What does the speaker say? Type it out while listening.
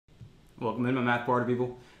Welcome in, my math party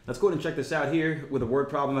people. Let's go ahead and check this out here with a word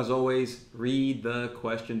problem. As always, read the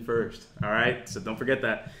question first. All right, so don't forget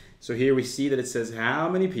that. So here we see that it says, how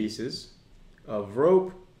many pieces of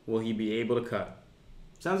rope will he be able to cut?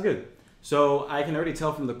 Sounds good. So I can already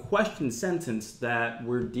tell from the question sentence that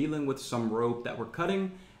we're dealing with some rope that we're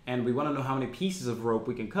cutting, and we want to know how many pieces of rope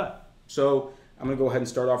we can cut. So I'm going to go ahead and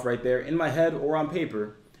start off right there. In my head or on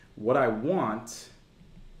paper, what I want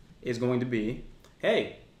is going to be,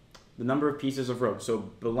 hey, the number of pieces of rope. So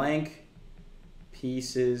blank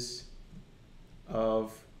pieces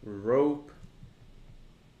of rope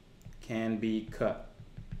can be cut.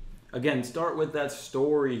 Again, start with that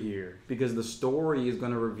story here because the story is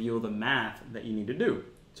going to reveal the math that you need to do.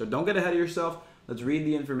 So don't get ahead of yourself. Let's read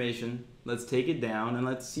the information. Let's take it down and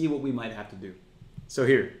let's see what we might have to do. So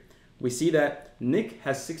here we see that Nick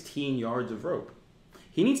has 16 yards of rope.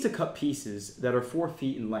 He needs to cut pieces that are 4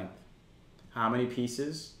 feet in length. How many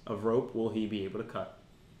pieces of rope will he be able to cut?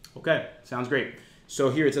 Okay, sounds great. So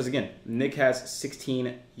here it says again, Nick has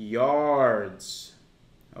 16 yards.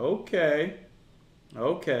 Okay.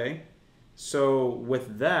 So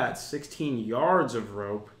with that, 16 yards of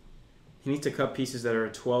rope, he needs to cut pieces that are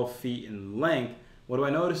 12 feet in length. What do I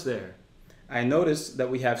notice there? I notice that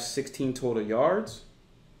we have 16 total yards.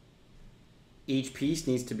 Each piece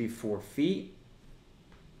needs to be 4 feet.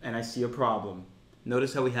 And I see a problem.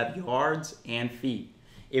 Notice how we have yards and feet.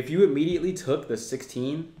 If you immediately took the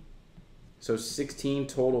 16, so 16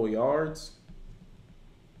 total yards,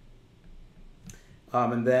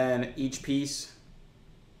 and then each piece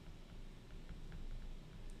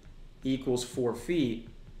equals 4 feet.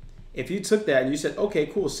 If you took that and you said, okay,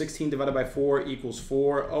 cool, 16 divided by 4 equals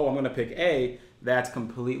 4. Oh, I'm going to pick A. That's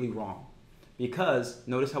completely wrong. Because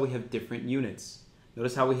notice how we have different units.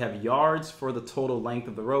 Notice how we have yards for the total length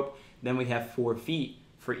of the rope. Then we have 4 feet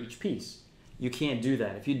for each piece. You can't do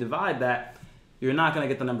that. If you divide that, you're not going to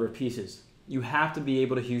get the number of pieces. You have to be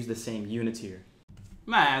able to use the same units here.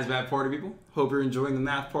 My ASVAB party people, hope you're enjoying the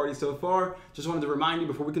math party so far. Just wanted to remind you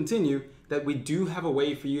before we continue that we do have a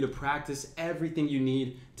way for you to practice everything you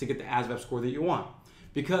need to get the ASVAB score that you want.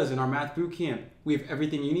 Because in our math boot camp, we have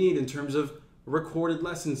everything you need in terms of recorded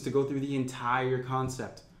lessons to go through the entire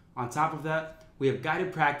concept. On top of that, we have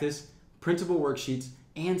guided practice, printable worksheets,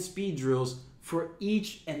 and speed drills for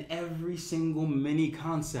each and every single mini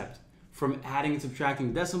concept, from adding and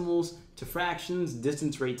subtracting decimals to fractions,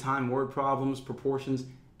 distance, rate, time, word problems, proportions,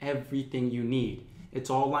 everything you need. It's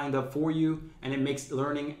all lined up for you, and it makes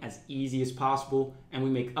learning as easy as possible, and we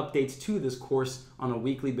make updates to this course on a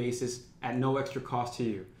weekly basis at no extra cost to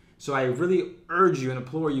you. So I really urge you and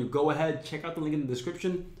implore you, go ahead, check out the link in the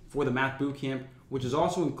description for the Math Bootcamp, which is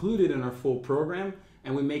also included in our full program,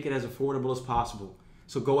 and we make it as affordable as possible.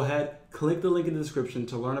 So go ahead, click the link in the description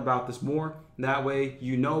to learn about this more. That way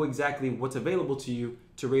you know exactly what's available to you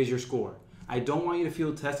to raise your score. I don't want you to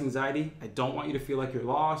feel test anxiety. I don't want you to feel like you're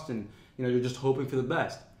lost and you're just hoping for the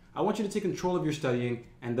best. I want you to take control of your studying,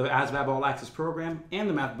 and the ASVAB All-Access Program and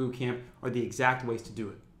the Math Bootcamp are the exact ways to do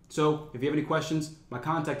it. So if you have any questions, my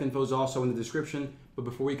contact info is also in the description. But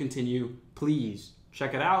before we continue, please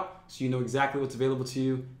check it out so you know exactly what's available to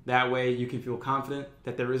you. That way you can feel confident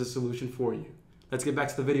that there is a solution for you. Let's get back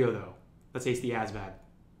to the video though. Let's ace the ASVAB.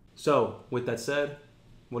 So with that said,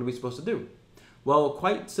 what are we supposed to do? Well,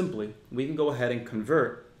 quite simply, we can go ahead and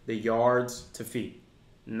convert the yards to feet.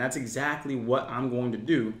 And that's exactly what I'm going to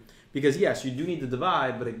do because yes, you do need to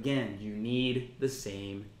divide, but again, you need the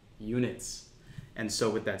same units. And so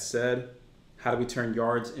with that said, how do we turn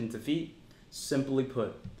yards into feet? Simply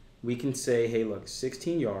put, we can say, hey, look,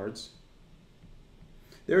 16 yards.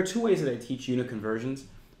 There are 2 ways that I teach unit conversions.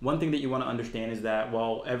 One thing that you want to understand is that,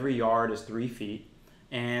 well, every yard is 3 feet.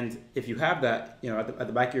 And if you have that, at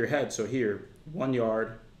the back of your head, so here, 1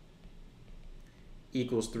 yard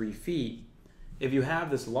equals 3 feet. If you have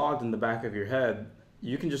this logged in the back of your head,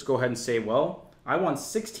 you can just go ahead and say, well, I want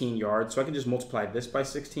 16 yards, so I can just multiply this by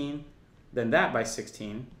 16, then that by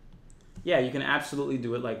 16. Yeah, you can absolutely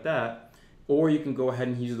do it like that. Or you can go ahead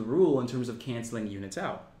and use the rule in terms of canceling units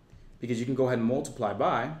out. Because you can go ahead and multiply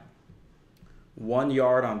by 1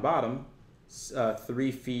 yard on bottom,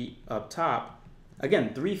 3 feet up top.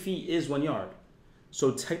 Again, 3 feet is 1 yard.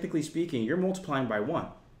 So technically speaking, you're multiplying by 1.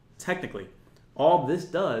 Technically. All this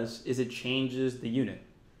does is it changes the unit.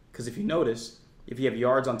 Because if you notice, if you have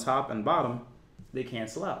yards on top and bottom, they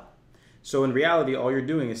cancel out. So in reality, all you're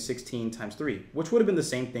doing is 16 times 3, which would have been the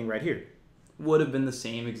same thing right here. Would have been the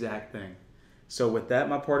same exact thing. So with that,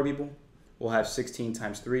 my party people, we'll have 16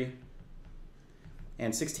 times 3.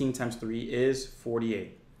 And 16 times 3 is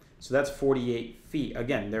 48. So that's 48 feet.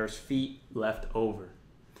 Again, there's feet left over.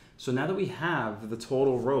 So now that we have the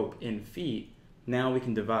total rope in feet, now we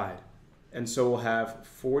can divide. And so we'll have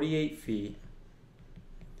 48 feet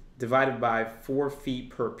divided by 4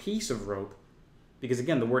 feet per piece of rope, because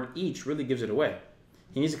again, the word each really gives it away.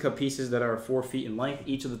 He needs to cut pieces that are 4 feet in length.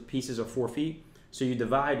 Each of the pieces are 4 feet. So you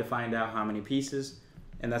divide to find out how many pieces,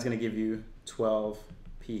 and that's going to give you 12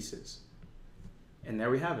 pieces. And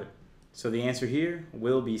there we have it. So the answer here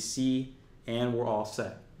will be C, and we're all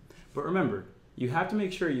set. But remember, you have to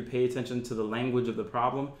make sure you pay attention to the language of the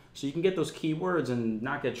problem so you can get those key words and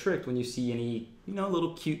not get tricked when you see any,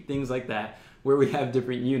 little cute things like that where we have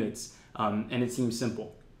different units and it seems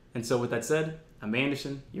simple. And so with that said, I'm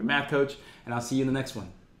Anderson, your math coach, and I'll see you in the next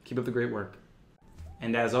one. Keep up the great work.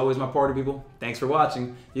 And as always, my party people, thanks for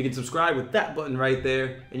watching. You can subscribe with that button right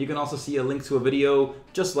there, and you can also see a link to a video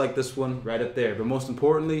just like this one right up there. But most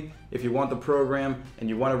importantly, if you want the program and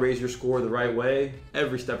you want to raise your score the right way,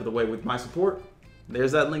 every step of the way with my support,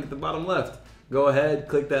 there's that link at the bottom left. Go ahead,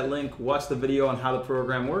 click that link, watch the video on how the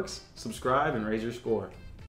program works, subscribe, and raise your score.